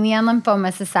the Leukemia and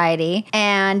Lymphoma Society.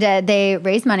 And they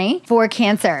raise money for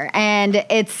cancer. And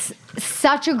it's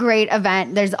such a great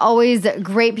event. There's always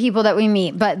great people that we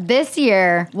meet, but this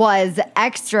year was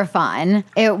extra fun.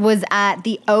 It was at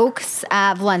the Oaks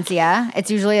at Valencia. It's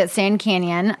usually at Sand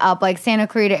Canyon, up like Santa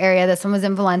Clarita area. This one was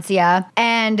in Valencia.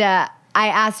 And I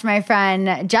asked my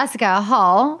friend Jessica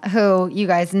Hall, who you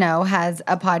guys know has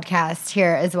a podcast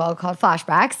here as well called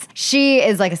Flashbacks. She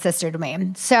is like a sister to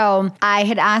me. So I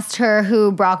had asked her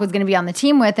who Brock was going to be on the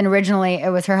team with, and originally it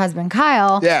was her husband,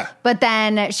 Kyle. Yeah. But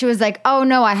then she was like, oh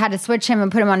no, I had to switch him and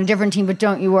put him on a different team, but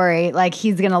don't you worry. Like,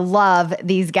 he's going to love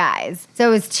these guys. So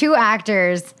it was 2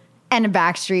 actors and a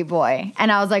Backstreet Boy.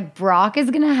 And I was like, Brock is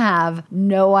going to have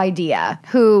no idea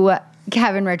who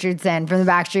Kevin Richardson from the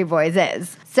Backstreet Boys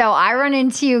is. So I run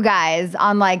into you guys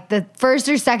on like the first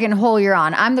or second hole you're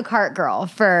on. I'm the cart girl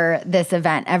for this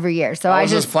event every year. So I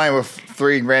was just playing with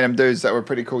 3 random dudes that were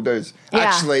pretty cool dudes. Yeah.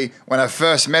 Actually, when I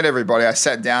first met everybody, I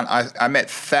sat down. I met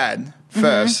Thad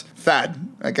first. Thad.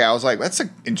 Okay, I was like, that's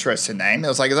an interesting name. I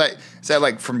was like, is that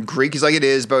like from Greek? He's like, it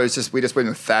is, but we just went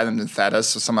with Thad and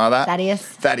Thaddeus or something like that.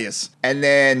 Thaddeus. And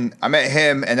then I met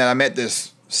him, and then I met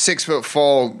this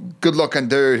 6'4", good-looking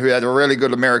dude who had a really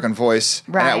good American voice.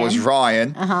 Ryan. And that was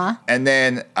Ryan. And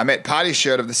then I met Party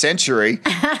Shirt of the Century.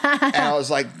 And I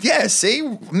was like, yeah,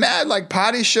 see? Mad, like,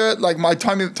 party shirt, like my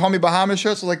Tommy Bahama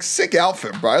shirts. I was like, sick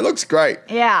outfit, bro. It looks great.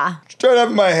 Yeah. Straight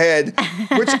over my head.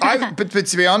 But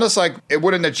to be honest, like, it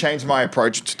wouldn't have changed my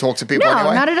approach to talk to people No,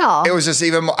 anyway. not at all. It was just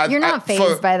even more. You're not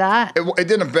fazed by that. It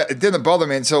didn't bother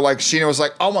me until, like, Sheena was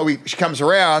like, oh my, she comes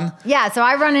around. Yeah, so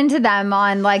I run into them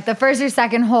on like the first or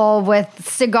second hole with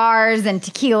cigars and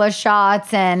tequila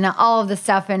shots and all of the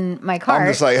stuff in my cart. I'm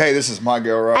just like, hey, this is my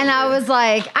girl right And here. I was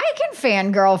like, I can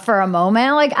fangirl for a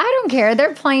moment. Like, I don't care.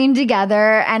 They're playing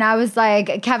together. And I was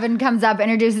like, Kevin comes up,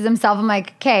 introduces himself. I'm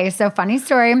like, okay, so funny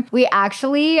story. We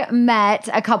actually met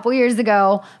a couple years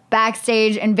ago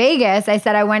backstage in Vegas. I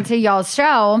said I went to y'all's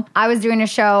show. I was doing a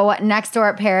show next door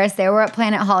at Paris. They were at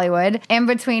Planet Hollywood. In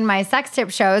between my sex tip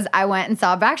shows, I went and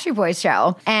saw a Backstreet Boys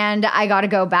show. And I got to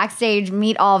go backstage,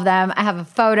 meet all of them. I have a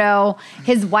photo.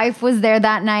 His wife was there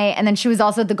that night. And then she was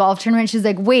also at the golf tournament. She's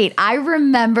like, wait, I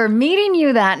remember meeting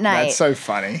you that night. That's so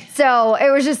funny. So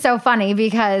it was just so funny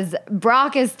because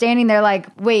Brock is standing there like,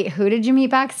 wait, who did you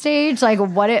meet backstage? Like,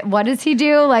 what does he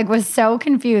do? Like, was so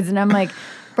confused. And I'm like,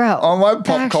 bro, oh, my pop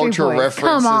Backstreet culture Boys,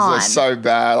 references come on. are so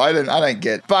bad. I don't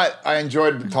get. But I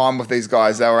enjoyed the time with these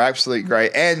guys. They were absolutely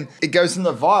great, and it goes in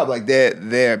the vibe. Like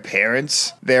their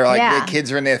parents, their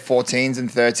kids are in their 14s and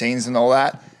 13s and all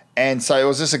that. And so it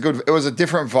was just it was a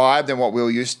different vibe than what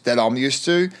I'm used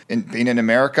to in being in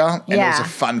America. And it was a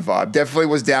fun vibe. Definitely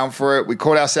was down for it. We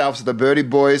called ourselves the Birdie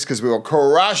Boys because we were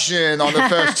crushing on the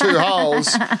first 2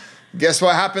 holes. guess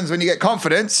what happens when you get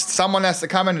confidence? Someone has to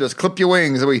come in and just clip your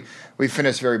wings. We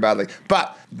finished very badly.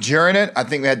 But during it, I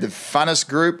think we had the funnest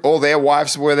group. All their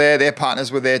wives were there. Their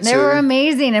partners were there too. They were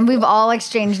amazing. And we've all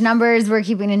exchanged numbers. We're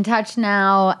keeping in touch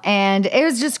now. And it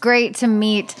was just great to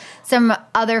meet some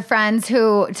other friends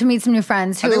to meet some new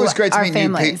friends who are I think it was great to meet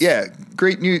families. new people. Yeah,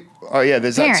 great new. Oh yeah,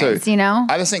 there's Parents, that too. you know?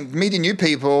 I just think meeting new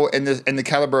people in the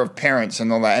caliber of parents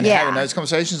and all that, and Yeah. having those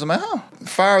conversations. I'm like,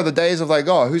 far are the days of like,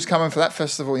 oh, who's coming for that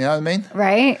festival? You know what I mean?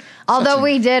 Right? Although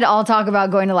we did all talk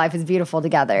about going to Life is Beautiful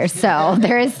together. So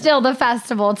there is still the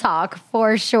festival talk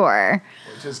for sure.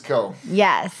 Which is cool.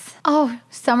 Yes. Oh,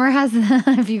 Summer has,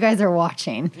 if you guys are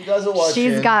watching. If you guys are watching.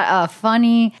 She's got a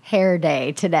funny hair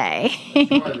day today.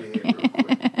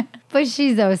 But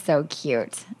she's so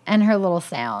cute. And her little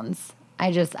sounds.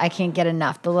 I can't get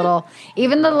enough. The little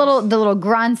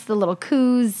grunts, the little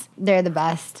coos, they're the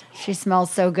best. She smells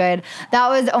so good. That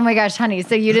was, oh my gosh, honey,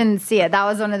 so you didn't see it. That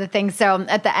was one of the things. So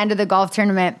at the end of the golf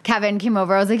tournament, Kevin came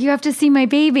over. I was like, you have to see my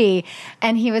baby.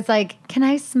 And he was like, can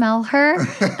I smell her? I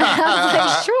was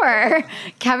like, sure.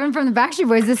 Kevin from the Backstreet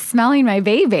Boys is smelling my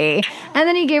baby. And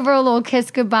then he gave her a little kiss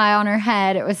goodbye on her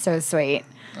head. It was so sweet.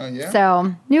 Oh, yeah?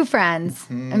 So, new friends.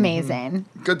 Amazing.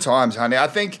 Good times, honey. I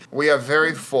think we are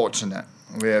very fortunate.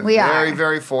 We are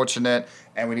very fortunate.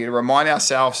 And we need to remind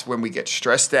ourselves when we get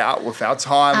stressed out with our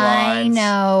timelines. I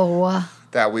know.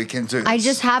 That we can do this. I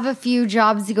just have a few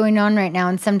jobs going on right now,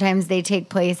 and sometimes they take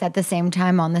place at the same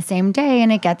time on the same day,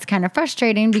 and it gets kind of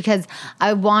frustrating because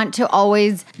I want to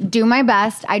always do my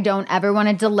best. I don't ever want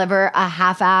to deliver a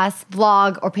half-ass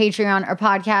vlog or Patreon or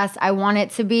podcast. I want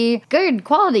it to be good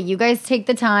quality. You guys take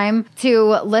the time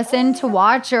to listen, to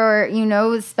watch, or,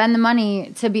 spend the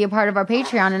money to be a part of our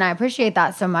Patreon, and I appreciate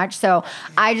that so much. So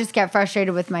I just get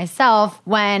frustrated with myself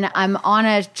when I'm on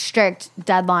a strict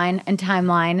deadline and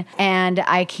timeline, and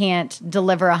I can't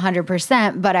deliver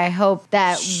 100%, but I hope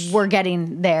that we're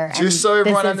getting there. Just so this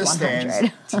everyone is understands,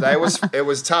 100. today it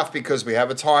was tough because we have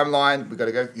a timeline.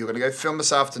 You're gonna go film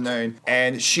this afternoon,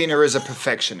 and Sheena is a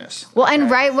perfectionist. Well,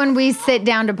 and right when we sit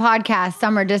down to podcast,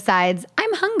 Summer decides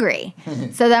I'm hungry.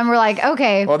 So then we're like,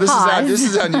 okay, well, this pause.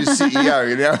 is our new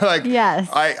CEO. Like, yes,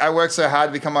 I worked so hard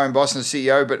to become my own boss and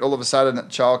CEO, but all of a sudden, a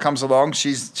child comes along.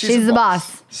 She's the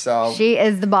boss. So she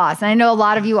is the boss. And I know a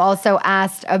lot of you also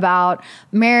asked about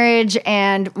marriage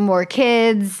and more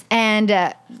kids.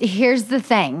 And here's the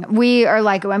thing. We are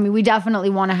like, we definitely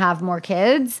want to have more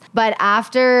kids. But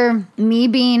after me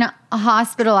being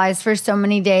hospitalized for so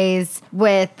many days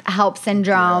with HELLP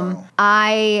syndrome,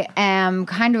 I am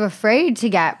kind of afraid to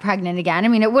get pregnant again. I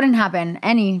mean, it wouldn't happen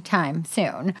anytime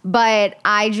soon, but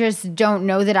I just don't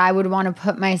know that I would want to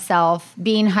put myself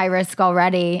being high risk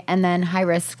already and then high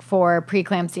risk for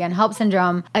preeclampsia and HELLP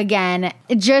syndrome again.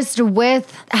 Just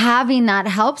with having that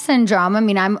HELLP syndrome,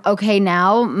 I'm okay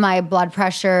now. My blood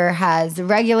pressure has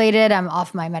regulated. I'm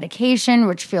off my medication,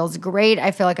 which feels great.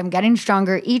 I feel like I'm getting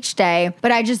stronger each day,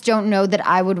 but I just don't know that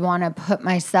I would want to put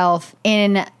myself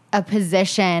in a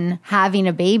position having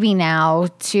a baby now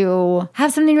to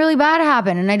have something really bad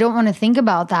happen. And I don't want to think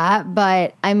about that.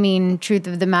 But truth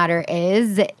of the matter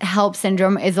is HELLP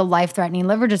syndrome is a life-threatening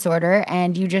liver disorder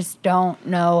and you just don't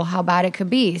know how bad it could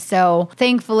be. So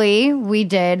thankfully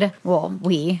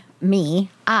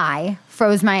I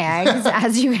froze my eggs,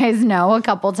 as you guys know, a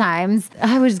couple times.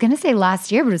 I was going to say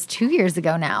last year, but it was 2 years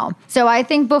ago now. So I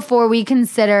think before we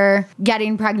consider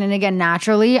getting pregnant again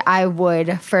naturally, I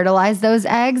would fertilize those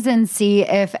eggs and see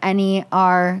if any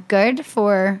are good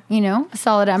for, a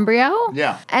solid embryo.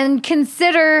 Yeah. And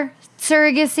consider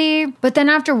surrogacy. But then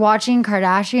after watching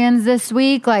Kardashians this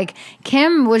week,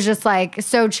 Kim was just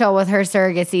so chill with her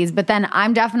surrogacies. But then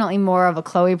I'm definitely more of a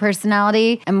Khloe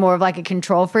personality and more of a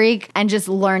control freak, and just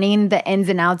learning the ins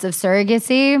and outs of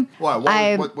surrogacy.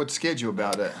 Why? What scared you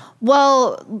about it?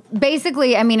 Well,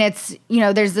 basically, it's,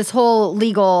 there's this whole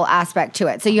legal aspect to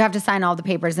it. So you have to sign all the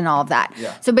papers and all of that.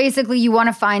 Yeah. So basically, you want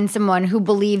to find someone who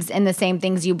believes in the same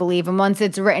things you believe. And once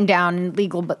it's written down and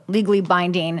legally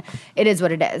binding, it is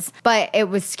what it is. But it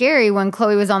was scary when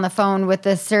Khloe was on the phone with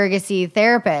the surrogacy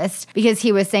therapist because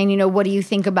he was saying, what do you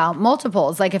think about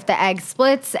multiples? If the egg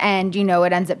splits and,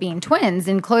 it ends up being twins.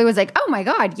 And Khloe was like, oh my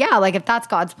God, yeah, if that's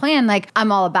God's plan,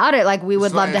 I'm all about it. We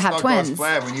would love to have twins. It's not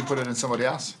God's plan when you put it in somebody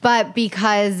else. But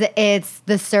because it's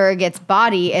the surrogate's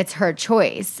body, it's her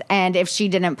choice. And if she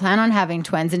didn't plan on having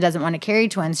twins and doesn't want to carry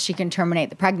twins, she can terminate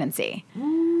the pregnancy.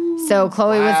 So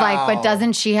Khloe was like, but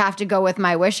doesn't she have to go with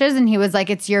my wishes? And he was like,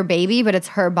 it's your baby, but it's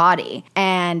her body.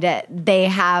 And and they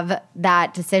have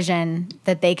that decision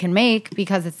that they can make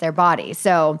because it's their body.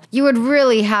 So you would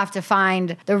really have to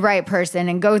find the right person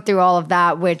and go through all of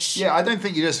that, which... Yeah, I don't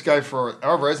think you just go for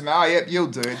a resume. Oh, yep, you'll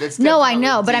do it. That's no, I definitely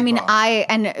know. But I mean, deeper.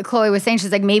 and Chloe was saying,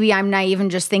 she's like, maybe I'm naive and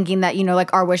just thinking that,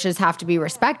 like our wishes have to be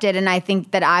respected. And I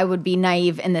think that I would be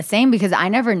naive in the same because I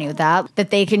never knew that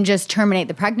they can just terminate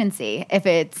the pregnancy if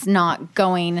it's not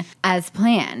going as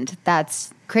planned.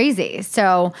 That's crazy.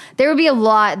 So there would be a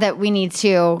lot that we need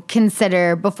to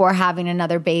consider before having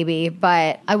another baby,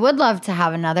 but I would love to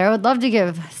have another. I would love to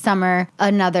give Summer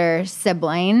another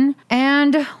sibling,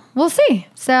 and we'll see.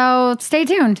 So stay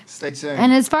tuned. Stay tuned.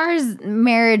 And as far as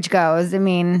marriage goes, I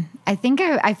mean, I think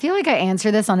I feel like I answer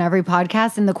this on every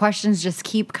podcast and the questions just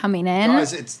keep coming in.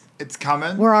 Guys, it's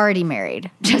coming. We're already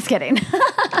married. Just kidding.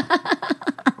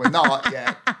 We're not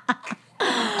yet.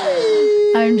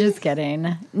 I'm just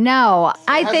kidding. No,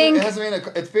 I think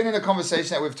it's been in a conversation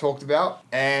that we've talked about,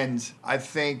 and I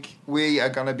think we are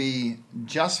going to be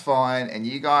just fine, and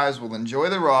you guys will enjoy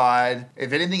the ride.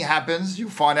 If anything happens, you'll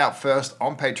find out first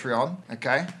on Patreon,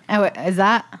 okay? Oh, is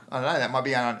that? I don't know, that might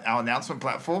be our announcement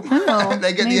platform. Oh,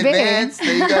 they get maybe. the advance.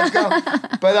 There you guys go.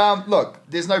 But look,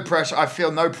 there's no pressure. I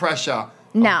feel no pressure.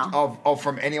 No. Of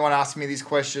from anyone asking me these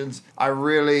questions. I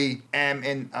really am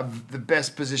in the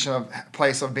best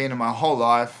place I've been in my whole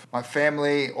life. My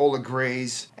family all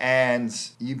agrees, and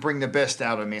you bring the best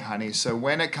out of me, honey. So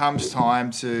when it comes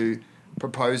time to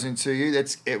proposing to you,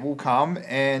 it will come,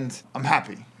 and I'm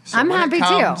happy. So I'm when happy it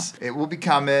comes, too. It will be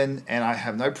coming, and I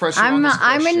have no pressure on this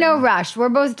I'm in no question. rush. We're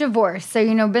both divorced,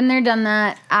 so been there, done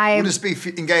that. We'll just be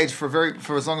engaged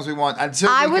for as long as we want. Until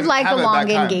I we would can like have a it long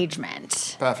back home.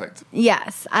 engagement. Perfect.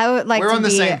 Yes, I would like We're to on the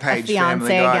be same a page, fiance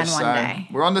family, guys. again one day.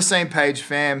 We're on the same page,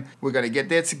 fam. We're going to get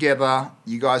there together.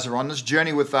 You guys are on this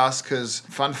journey with us because,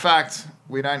 fun fact,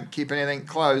 we don't keep anything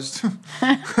closed.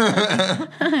 I'm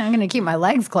going to keep my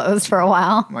legs closed for a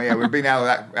while. Well, yeah, we've been out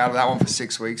of that one for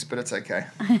 6 weeks, but it's okay.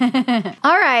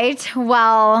 All right.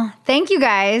 Well, thank you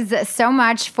guys so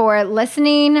much for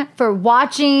listening, for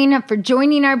watching, for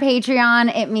joining our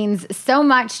Patreon. It means so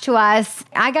much to us.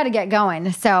 I got to get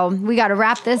going, so we got to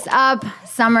wrap this up.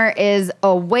 Summer is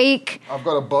awake. I've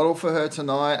got a bottle for her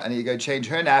tonight. I need to go change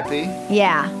her nappy.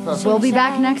 Yeah. Perfect. We'll be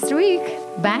back next week.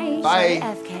 Bye. Bye.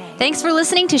 Thanks for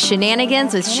listening to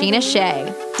Shenanigans with Sheena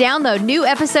Shea. Download new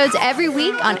episodes every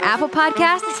week on Apple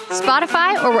Podcasts,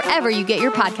 Spotify, or wherever you get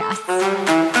your podcasts.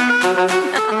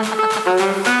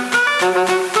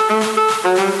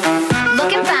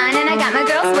 Looking fine and I got my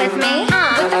girls with me.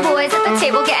 With the boys at the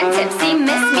table getting tipsy.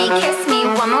 Miss me, kiss me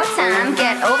one more time.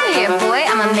 Get over here, boy,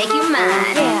 I'ma make you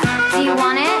mine. Yeah. Do you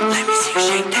want it? Let me see you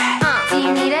shake that. Do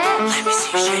you need it? Let me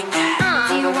see you shake that.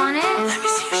 Do you want it? Let me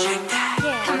see you shake that.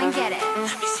 Yeah. Come and get it.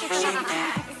 Let me see you shake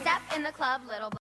that. Step in the club, little boy.